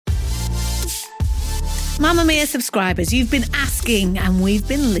Mamma Mia subscribers, you've been asking and we've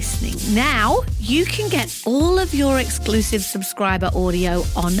been listening. Now you can get all of your exclusive subscriber audio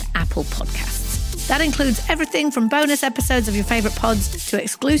on Apple Podcasts. That includes everything from bonus episodes of your favourite pods to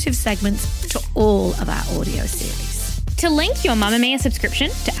exclusive segments to all of our audio series. To link your Mamma Mia subscription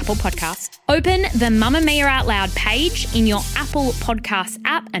to Apple Podcasts, open the Mamma Mia Out Loud page in your Apple Podcasts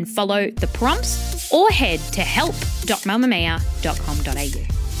app and follow the prompts, or head to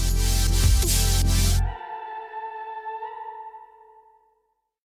help.mammamia.com.au.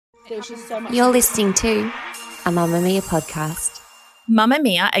 You're listening to a Mamma Mia podcast. Mamma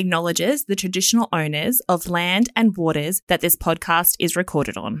Mia acknowledges the traditional owners of land and waters that this podcast is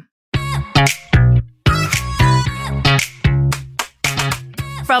recorded on.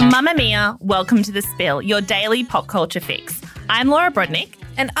 From Mamma Mia, welcome to The Spill, your daily pop culture fix. I'm Laura Brodnick.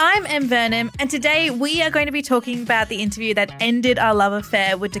 And I'm Em Burnham, and today we are going to be talking about the interview that ended our love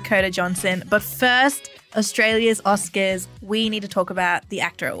affair with Dakota Johnson. But first, Australia's Oscars, we need to talk about the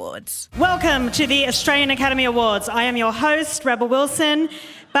ACTRA Awards. Welcome to the Australian Academy Awards. I am your host, Rebel Wilson.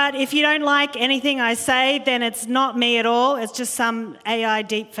 But if you don't like anything I say, then it's not me at all. It's just some AI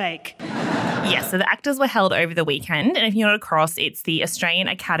deepfake. Yes, so the actors were held over the weekend, and if you're not across, it's the Australian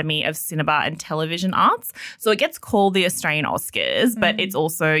Academy of Cinema and Television Arts. So it gets called the Australian Oscars, but it's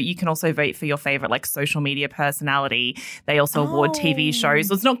also, you can also vote for your favourite like social media personality. They also award TV shows.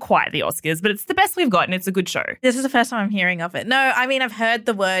 So it's not quite the Oscars, but it's the best we've got, and it's a good show. This is the first time I'm hearing of it. No, I mean, I've heard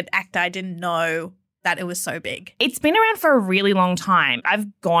the word ACTRA. I didn't know that it was so big. It's been around for a really long time. I've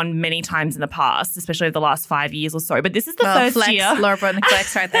gone many times in the past, especially over the last 5 years or so, but this is the first flex, year. Laura Brodnick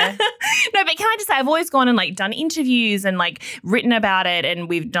flex right there. No, but can I just say, I've always gone and like done interviews and like written about it, and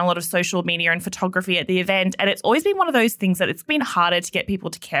we've done a lot of social media and photography at the event, and it's always been one of those things that it's been harder to get people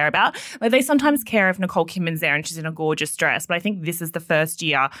to care about. Like they sometimes care if Nicole Kidman's there and she's in a gorgeous dress, but I think this is the first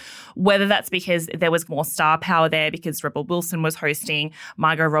year, whether that's because there was more star power there because Rebel Wilson was hosting,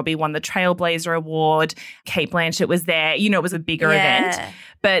 Margot Robbie won the Trailblazer Award, Kate Blanchett was there. You know, it was a bigger event.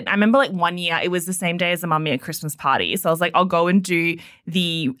 But I remember like one year, it was the same day as the Mamma Mia Christmas party. So I was like, I'll go and do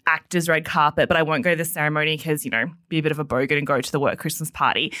the actors' red carpet, but I won't go to the ceremony because, you know, be a bit of a bogan and go to the work Christmas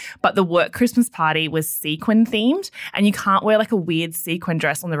party. But the work Christmas party was sequin themed, and you can't wear like a weird sequin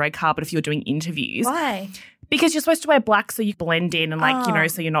dress on the red carpet if you're doing interviews. Why? Because you're supposed to wear black so you blend in and like, you know,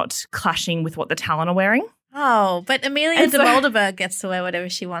 so you're not clashing with what the talent are wearing. Oh, but Amelia de Waldenberg gets to wear whatever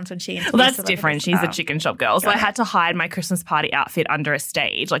she wants when she interviews. Well, that's different. She's a chicken shop girl. So I had to hide my Christmas party outfit under a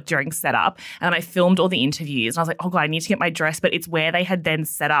stage, like during setup. And I filmed all the interviews. And I was like, oh, God, I need to get my dress. But it's where they had then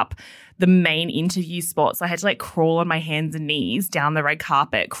set up the main interview spot. So I had to like crawl on my hands and knees down the red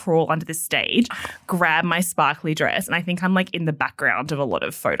carpet, crawl onto the stage, grab my sparkly dress. And I think I'm like in the background of a lot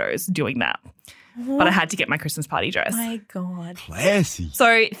of photos doing that. But I had to get my Christmas party dress. My God. Classy.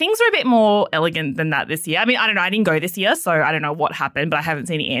 So things were a bit more elegant than that this year. I mean, I don't know. I didn't go this year, so I don't know what happened, but I haven't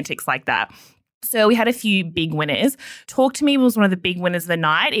seen any antics like that. So we had a few big winners. Talk to Me was one of the big winners of the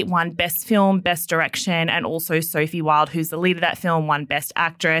night. It won Best Film, Best Direction, and also Sophie Wilde, who's the lead of that film, won Best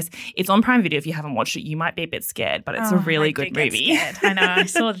Actress. It's on Prime Video. If you haven't watched it, you might be a bit scared, but it's a really good movie. I know. I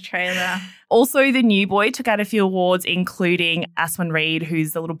saw the trailer. Also, The New Boy took out a few awards, including Aswan Reed,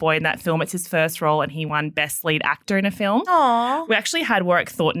 who's the little boy in that film. It's his first role, and he won Best Lead Actor in a film. Aww. We actually had Warwick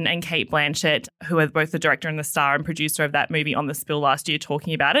Thornton and Kate Blanchett, who are both the director and the star and producer of that movie, on The Spill last year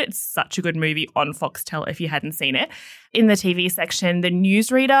talking about it. It's such a good movie on Foxtel if you hadn't seen it. In the TV section, The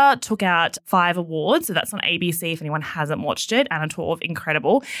Newsreader took out 5 awards. So that's on ABC if anyone hasn't watched it. Anna Torv,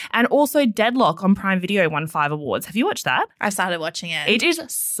 incredible. And also Deadlock on Prime Video won 5 awards. Have you watched that? I started watching it. It is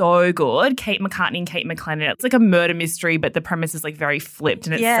so good. Kate McCartney and Kate McLennan. It's like a murder mystery, but the premise is like very flipped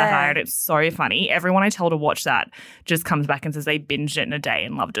and it's satire and it's so funny. Everyone I tell to watch that just comes back and says they binged it in a day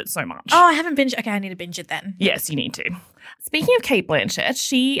and loved it so much. Oh, I haven't binged. Okay, I need to binge it then. Yes, you need to. Speaking of Kate Blanchett,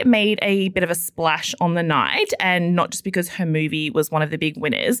 she made a bit of a splash on the night, and not just because her movie was one of the big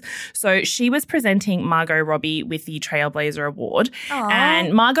winners. So she was presenting Margot Robbie with the Trailblazer Award. Aww.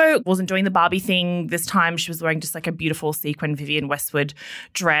 And Margot wasn't doing the Barbie thing this time. She was wearing just like a beautiful sequin Vivienne Westwood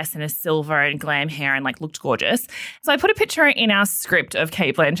dress and a silver and glam hair and like looked gorgeous. So I put a picture in our script of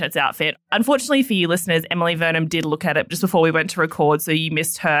Kate Blanchett's outfit. Unfortunately for you listeners, Emily Vernham did look at it just before we went to record, so you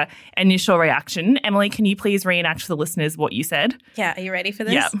missed her initial reaction. Emily, can you please reenact for the listeners what you said? Yeah, are you ready for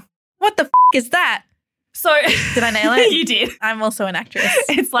this? Yeah. What the is that? So did I nail it? You did. I'm also an actress.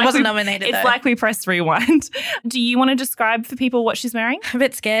 It's like I wasn't nominated. It's like we pressed rewind. Do you want to describe for people what she's wearing? I'm a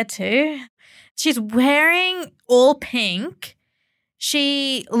bit scared too. She's wearing all pink.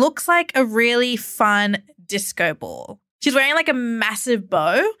 She looks like a really fun disco ball. She's wearing like a massive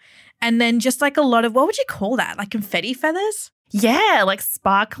bow and then just like a lot of, what would you call that? Like confetti feathers? Yeah, like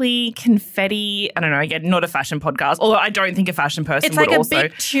sparkly confetti. I don't know, again, not a fashion podcast, although I don't think a fashion person It's like would a also.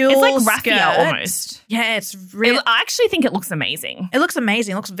 big tulle It's like raffia skirt. almost. Yeah, it's really. I actually think it looks amazing. It looks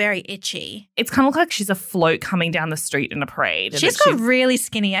amazing. It looks very itchy. It's kind of like she's a float coming down the street in a parade. She's got really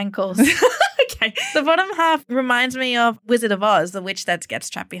skinny ankles. Okay. The bottom half reminds me of Wizard of Oz, the witch that gets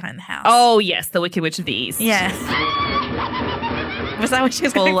trapped behind the house. Oh, yes, the Wicked Witch of the East. Yeah. Was that what she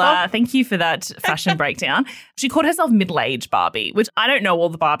was going Well, for? thank you for that fashion breakdown. She called herself middle-aged Barbie, which I don't know all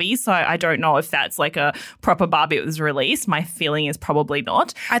the Barbies, so I don't know if that's like a proper Barbie that was released. My feeling is probably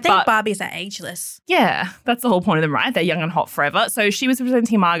not. I think But Barbies are ageless. yeah, that's the whole point of them, right? They're young and hot forever. So she was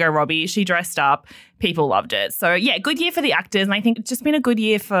presenting Margot Robbie. She dressed up. People loved it. So yeah, good year for the actors. And I think it's just been a good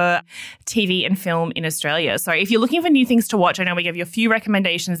year for TV and film in Australia. So if you're looking for new things to watch, I know we gave you a few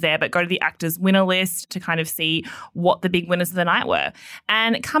recommendations there, but go to the actors winner list to kind of see what the big winners of the night were.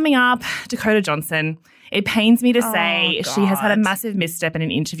 And coming up, Dakota Johnson. It pains me to say she has had a massive misstep in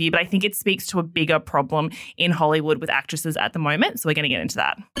an interview, but I think it speaks to a bigger problem in Hollywood with actresses at the moment. So we're going to get into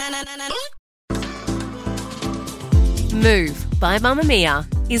that. Move by Mamma Mia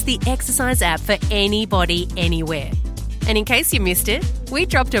is the exercise app for anybody, anywhere. And in case you missed it, we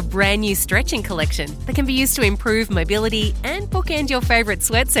dropped a brand new stretching collection that can be used to improve mobility and bookend your favourite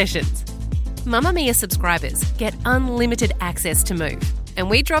sweat sessions. Mamma Mia subscribers get unlimited access to Move, and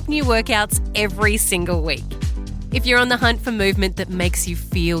we drop new workouts every single week. If you're on the hunt for movement that makes you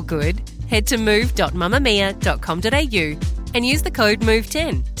feel good, head to move.mamamia.com.au and use the code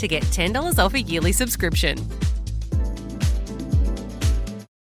MOVE10 to get $10 off a yearly subscription.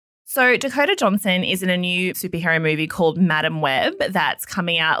 So Dakota Johnson is in a new superhero movie called Madam Web that's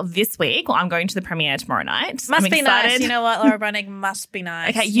coming out this week. Well, I'm going to the premiere tomorrow night. Must I'm be excited. nice. You know what, Laura Brunning? Must be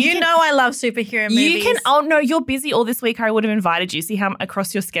nice. Okay, you know I love superhero movies. You can. Oh no, you're busy all this week. I would have invited you. See how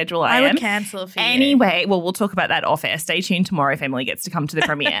across your schedule I am. would cancel for you. Anyway, well, we'll talk about that off air. Stay tuned tomorrow if Emily gets to come to the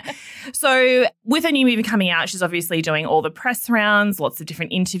premiere. So with a new movie coming out, she's obviously doing all the press rounds, lots of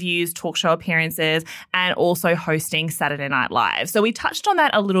different interviews, talk show appearances, and also hosting Saturday Night Live. So we touched on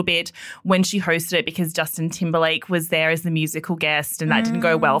that a little bit when she hosted it because Justin Timberlake was there as the musical guest and that didn't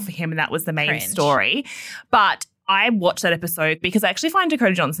go well for him and that was the main story. But I watched that episode because I actually find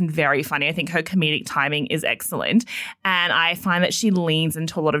Dakota Johnson very funny. I think her comedic timing is excellent. And I find that she leans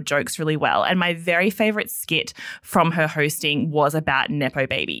into a lot of jokes really well. And my very favourite skit from her hosting was about Nepo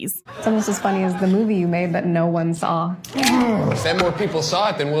babies. It's almost as funny as the movie you made that no one saw. If 10 more people saw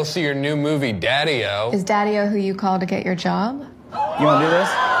it, then we'll see your new movie, Daddy-O. Is Daddy-O who you call to get your job? You want to do this?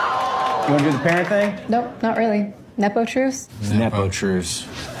 You want to do the parent thing? Nope, not really. Nepo truce? Nepo truce.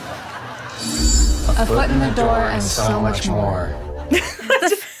 A foot in the door and so much more.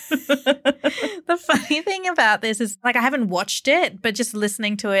 The funny thing about this is, like, I haven't watched it, but just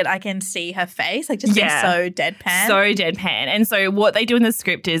listening to it, I can see her face, like, just being so deadpan. So deadpan. And so what they do in the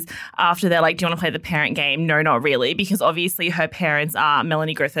script is after they're like, do you want to play the parent game? No, not really, because obviously her parents are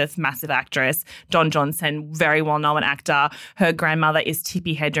Melanie Griffith, massive actress, Don Johnson, very well-known actor. Her grandmother is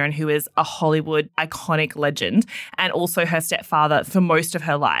Tippi Hedren, who is a Hollywood iconic legend, and also her stepfather for most of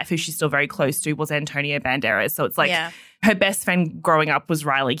her life, who she's still very close to, was Antonio Banderas. So it's like... Yeah. Her best friend growing up was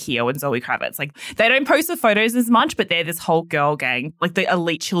Riley Keough and Zoe Kravitz. Like, they don't post the photos as much, but they're this whole girl gang, like the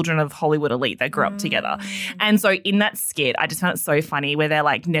elite children of Hollywood elite that grew up together. And so in that skit, I just found it so funny where they're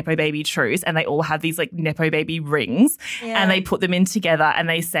like Nepo baby truce and they all have these like Nepo baby rings and they put them in together and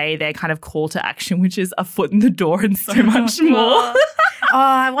they say their kind of call to action, which is a foot in the door and so much more. Oh,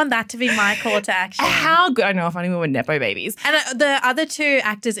 I want that to be my call to action. How good. I know if only we were Nepo babies. And the other two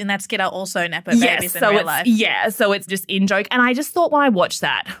actors in that skit are also Nepo babies in real life. Yeah, so it's just in joke. And I just thought when I watched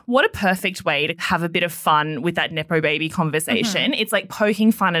that, what a perfect way to have a bit of fun with that Nepo baby conversation. It's like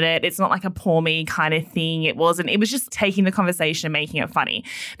poking fun at it. It's not like a poor me kind of thing. It wasn't. It was just taking the conversation and making it funny.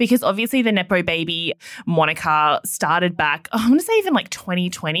 Because obviously the Nepo baby moniker started back, I want to say even like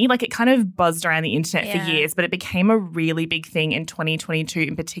 2020. Like it kind of buzzed around the internet for years, but it became a really big thing in 2022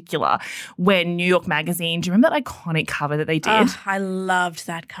 in particular when New York Magazine, do you remember that iconic cover that they did? Oh, I loved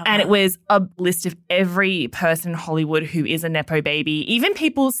that cover. And it was a list of every person in Hollywood who is a Nepo baby. Even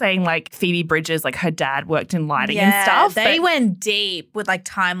people saying like Phoebe Bridgers, like her dad worked in lighting and stuff. They went deep with like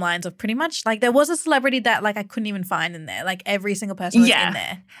timelines of pretty much like there was a celebrity that like I couldn't even find in there. Like every single person was in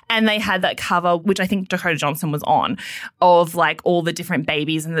there. And they had that cover, which I think Dakota Johnson was on, of like all the different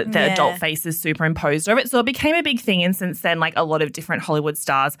babies and the adult faces superimposed over it. So it became a big thing. And since then, like a lot of different Hollywood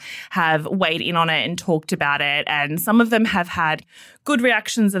stars have weighed in on it and talked about it. And some of them have had good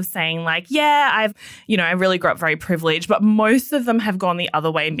reactions of saying like, yeah, I really grew up very privileged, but most of them have gone the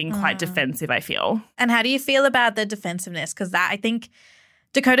other way and been quite defensive, I feel. And how do you feel about the defensiveness? Because that, I think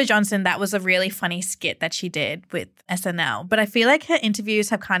Dakota Johnson, that was a really funny skit that she did with SNL. But I feel like her interviews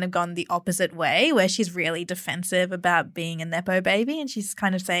have kind of gone the opposite way, where she's really defensive about being a Nepo baby. And she's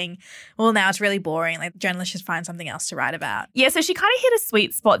kind of saying, well, now it's really boring. Like, journalists should find something else to write about. Yeah, so she kind of hit a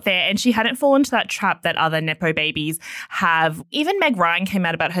sweet spot there, and she hadn't fallen into that trap that other Nepo babies have. Even Meg Ryan came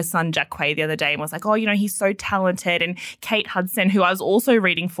out about her son, Jack Quaid, the other day and was like, oh, you know, he's so talented. And Kate Hudson, who I was also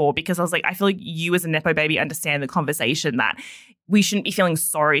reading for, because I was like, I feel like you as a Nepo baby understand the conversation that we shouldn't be feeling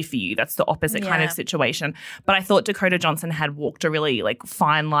sorry for you. That's the opposite kind of situation. But I thought Dakota Johnson had walked a really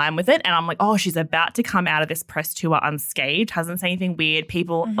fine line with it. And I'm like, oh, she's about to come out of this press tour unscathed, hasn't said anything weird.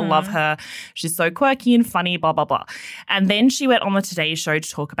 People love her. She's so quirky and funny, blah, blah, blah. And then she went on the Today Show to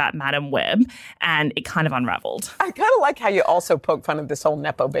talk about Madam Web, and it kind of unraveled. I kind of like how you also poke fun of this whole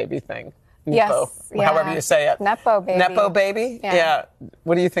Nepo baby thing. Nepo, Yes. Yeah. however you say it. Nepo baby. Nepo baby? Yeah.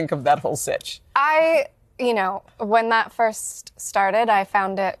 What do you think of that whole sitch? When that first started, I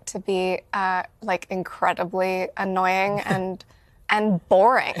found it to be incredibly annoying and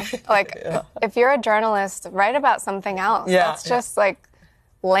boring. If you're a journalist, write about something else. That's just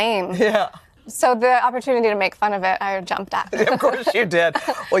lame. Yeah. So the opportunity to make fun of it, I jumped at. Of course you did.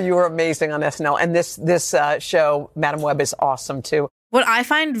 Well, you were amazing on SNL. And this show, Madam Web, is awesome too. What I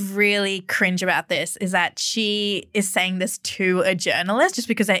find really cringe about this is that she is saying this to a journalist. Just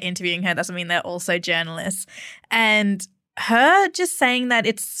because they're interviewing her doesn't mean they're also journalists. And her just saying that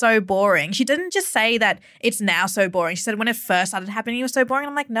it's so boring. She didn't just say that it's now so boring. She said when it first started happening, it was so boring.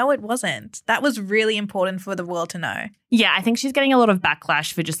 I'm like, no, it wasn't. That was really important for the world to know. Yeah, I think she's getting a lot of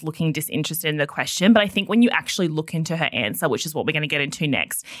backlash for just looking disinterested in the question. But I think when you actually look into her answer, which is what we're going to get into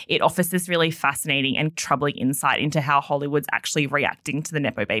next, it offers this really fascinating and troubling insight into how Hollywood's actually reacting to the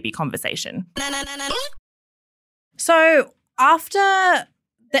Nepo baby conversation. So after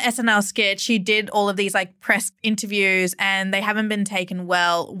the SNL skit, she did all of these press interviews and they haven't been taken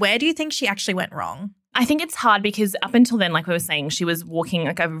well. Where do you think she actually went wrong? I think it's hard because up until then, like we were saying, she was walking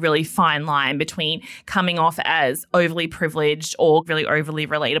a really fine line between coming off as overly privileged or really overly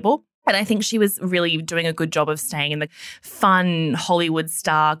relatable. And I think she was really doing a good job of staying in the fun Hollywood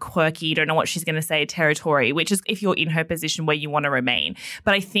star, quirky, don't know what she's going to say territory, which is if you're in her position where you want to remain.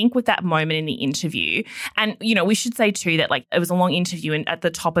 But I think with that moment in the interview, and, we should say too that it was a long interview and at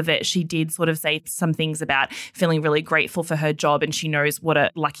the top of it, she did sort of say some things about feeling really grateful for her job and she knows what a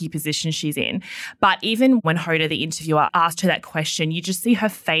lucky position she's in. But even when Hoda, the interviewer, asked her that question, you just see her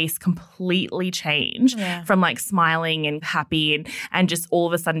face completely change from smiling and happy and just all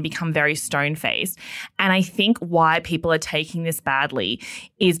of a sudden become very stone-faced. And I think why people are taking this badly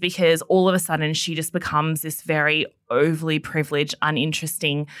is because all of a sudden she just becomes this very overly privileged,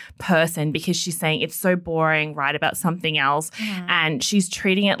 uninteresting person because she's saying it's so boring, write about something else. And she's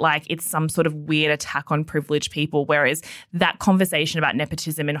treating it like it's some sort of weird attack on privileged people, whereas that conversation about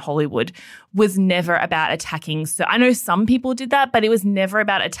nepotism in Hollywood was never about attacking. So I know some people did that, but it was never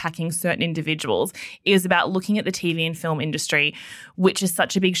about attacking certain individuals. It was about looking at the TV and film industry, which is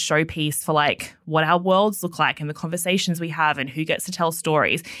such a big showpiece for what our worlds look like and the conversations we have and who gets to tell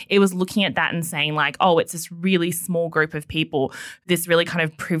stories. It was looking at that and saying it's this really small group of people, this really kind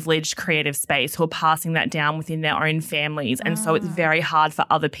of privileged creative space who are passing that down within their own families. And so it's very hard for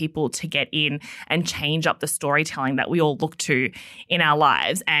other people to get in and change up the storytelling that we all look to in our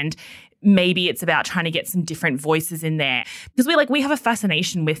lives. And maybe it's about trying to get some different voices in there because we have a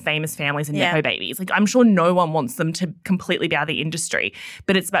fascination with famous families and Nepo babies. I'm sure no one wants them to completely be out of the industry,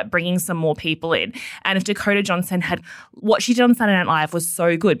 but it's about bringing some more people in. And if Dakota Johnson what she did on Saturday Night Live was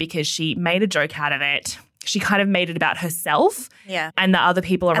so good because she made a joke out of it. She kind of made it about herself and the other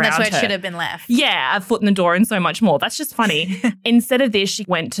people around her. And that's where it should have been left. Yeah, a foot in the door and so much more. That's just funny. Instead of this, she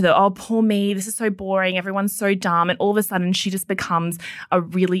went to oh, poor me, this is so boring, everyone's so dumb. And all of a sudden, she just becomes a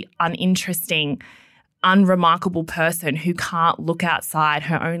really uninteresting, unremarkable person who can't look outside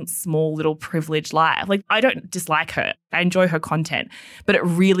her own small little privileged life. I don't dislike her. I enjoy her content, but it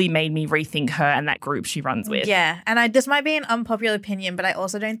really made me rethink her and that group she runs with. Yeah, and this might be an unpopular opinion, but I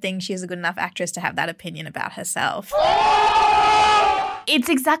also don't think she's a good enough actress to have that opinion about herself. It's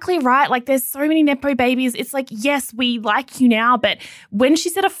exactly right. There's so many Nepo babies. It's yes, we like you now, but when she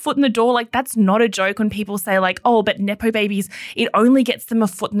said a foot in the door, that's not a joke when people say oh, but Nepo babies, it only gets them a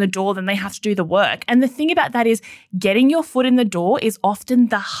foot in the door, then they have to do the work. And the thing about that is getting your foot in the door is often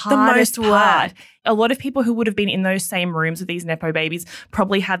the hardest part. a lot of people who would have been in those same rooms with these Nepo babies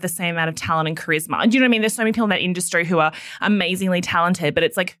probably had the same amount of talent and charisma. Do you know what I mean? There's so many people in that industry who are amazingly talented, but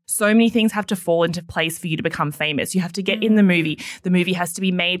it's like so many things have to fall into place for you to become famous. You have to get in the movie. The movie has to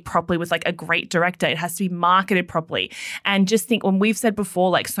be made properly with like a great director. It has to be marketed properly. And just think, when we've said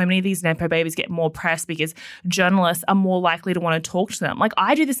before, like so many of these Nepo babies get more press because journalists are more likely to want to talk to them. Like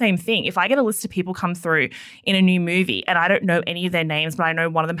I do the same thing. If I get a list of people come through in a new movie and I don't know any of their names, but I know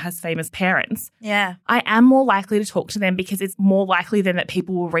one of them has famous parents, I am more likely to talk to them because it's more likely then that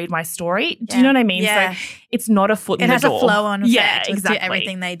people will read my story. Do you know what I mean? So it's not a foot in the door. It has a flow-on effect exactly. to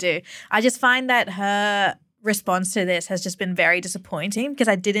everything they do. I just find that her response to this has just been very disappointing because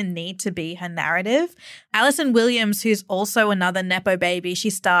I didn't need to be her narrative. Alison Williams, who's also another Nepo baby,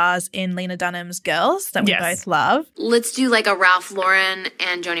 she stars in Lena Dunham's Girls that we both love. Let's do like a Ralph Lauren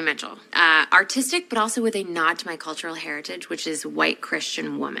and Joni Mitchell. Artistic, but also with a nod to my cultural heritage, which is white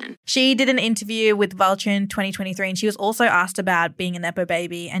Christian woman. She did an interview with Vulture in 2023 and she was also asked about being a Nepo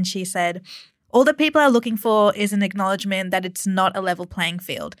baby, and she said, "All that people are looking for is an acknowledgement that it's not a level playing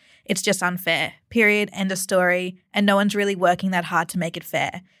field. It's just unfair. Period. End of story. And no one's really working that hard to make it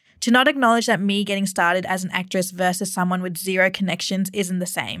fair. To not acknowledge that me getting started as an actress versus someone with zero connections isn't the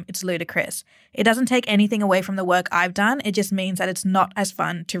same. It's ludicrous. It doesn't take anything away from the work I've done. It just means that it's not as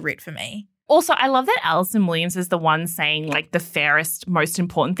fun to root for me." Also, I love that Alison Williams is the one saying like the fairest, most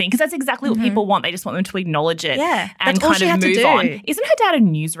important thing, because that's exactly what people want. They just want them to acknowledge it and kind of move on. Isn't her dad a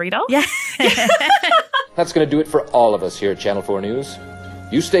newsreader? Yeah. That's going to do it for all of us here at Channel 4 News.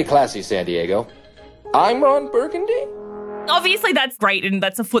 You stay classy, San Diego. I'm Ron Burgundy. Obviously, that's great and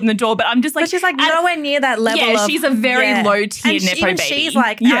that's a foot in the door, but I'm just like... But she's like nowhere near that level of... Yeah, she's a very low-tier and Nepo even baby. she's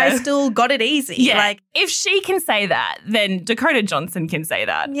like, I still got it easy. Yeah. Like, if she can say that, then Dakota Johnson can say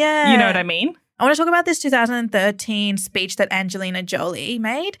that. Yeah. You know what I mean? I want to talk about this 2013 speech that Angelina Jolie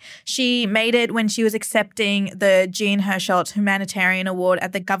made. She made it when she was accepting the Jean Hersholt Humanitarian Award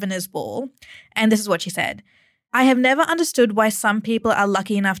at the Governor's Ball. And this is what she said. "I have never understood why some people are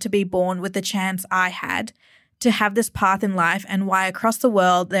lucky enough to be born with the chance I had to have this path in life, and why across the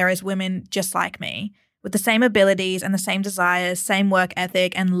world there is women just like me, with the same abilities and the same desires, same work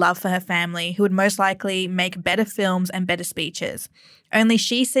ethic and love for her family, who would most likely make better films and better speeches. Only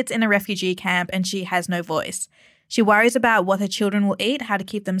she sits in a refugee camp and she has no voice. She worries about what her children will eat, how to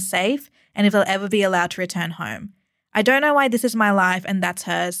keep them safe, and if they'll ever be allowed to return home. I don't know why this is my life and that's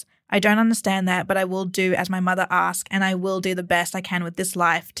hers. I don't understand that, but I will do as my mother asked, and I will do the best I can with this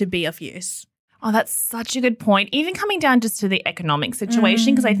life to be of use." Oh, that's such a good point. Even coming down just to the economic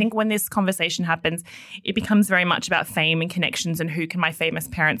situation, because I think when this conversation happens, it becomes very much about fame and connections and who can my famous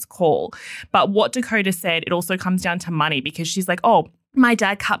parents call. But what Dakota said, it also comes down to money, because she's like, oh, my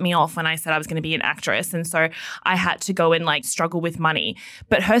dad cut me off when I said I was going to be an actress. And so I had to go and like struggle with money.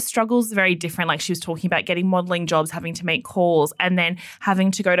 But her struggle's very different. Like she was talking about getting modeling jobs, having to make calls, and then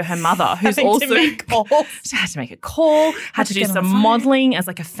having to go to her mother, who's also she had to make a call, had to do some modeling as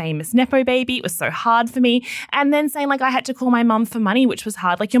like a famous Nepo baby. It was so hard for me. And then saying like I had to call my mum for money, which was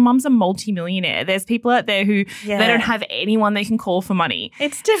hard. Like your mum's a multimillionaire. There's people out there who they don't have anyone they can call for money.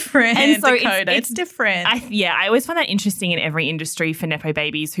 It's different. And so Dakota, it's different. I always find that interesting in every industry for Nepo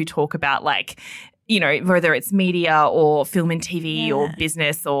babies who talk about like, you know, whether it's media or film and TV or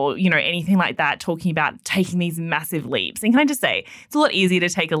business or, you know, anything like that, talking about taking these massive leaps. And can I just say, it's a lot easier to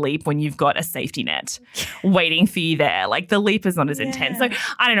take a leap when you've got a safety net waiting for you there. Like the leap is not as intense. So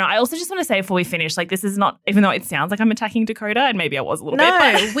I don't know. I also just want to say before we finish, like this is not, even though it sounds like I'm attacking Dakota, and maybe I was a little bit.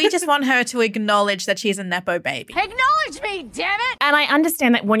 No, we just want her to acknowledge that she's a Nepo baby. Acknowledge me, damn it! And I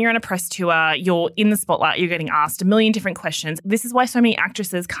understand that when you're on a press tour, you're in the spotlight, you're getting asked a million different questions. This is why so many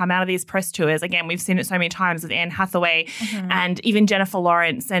actresses come out of these press tours. Again, we've seen it so many times with Anne Hathaway and even Jennifer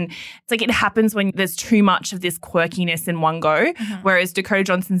Lawrence. And it's like it happens when there's too much of this quirkiness in one go, whereas Dakota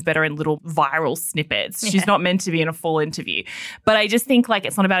Johnson's better in little viral snippets. She's not meant to be in a full interview. But I just think like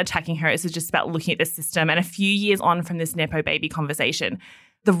it's not about attacking her. It's just about looking at the system. And a few years on from this Nepo baby conversation,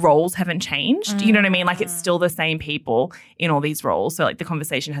 the roles haven't changed. You know what I mean? Like it's still the same people in all these roles. So like the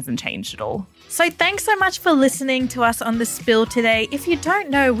conversation hasn't changed at all. So thanks so much for listening to us on The Spill today. If you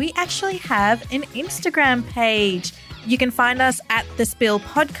don't know, we actually have an Instagram page. You can find us at The Spill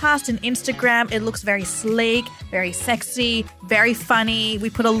Podcast on Instagram. It looks very sleek, very sexy, very funny.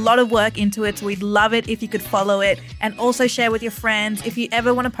 We put a lot of work into it, so we'd love it if you could follow it and also share with your friends. If you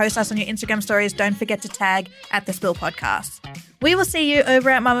ever want to post us on your Instagram stories, don't forget to tag at The Spill Podcast. We will see you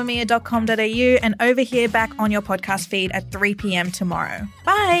over at mamamia.com.au and over here back on your podcast feed at 3 p.m. tomorrow.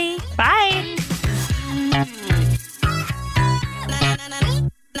 Bye. Bye.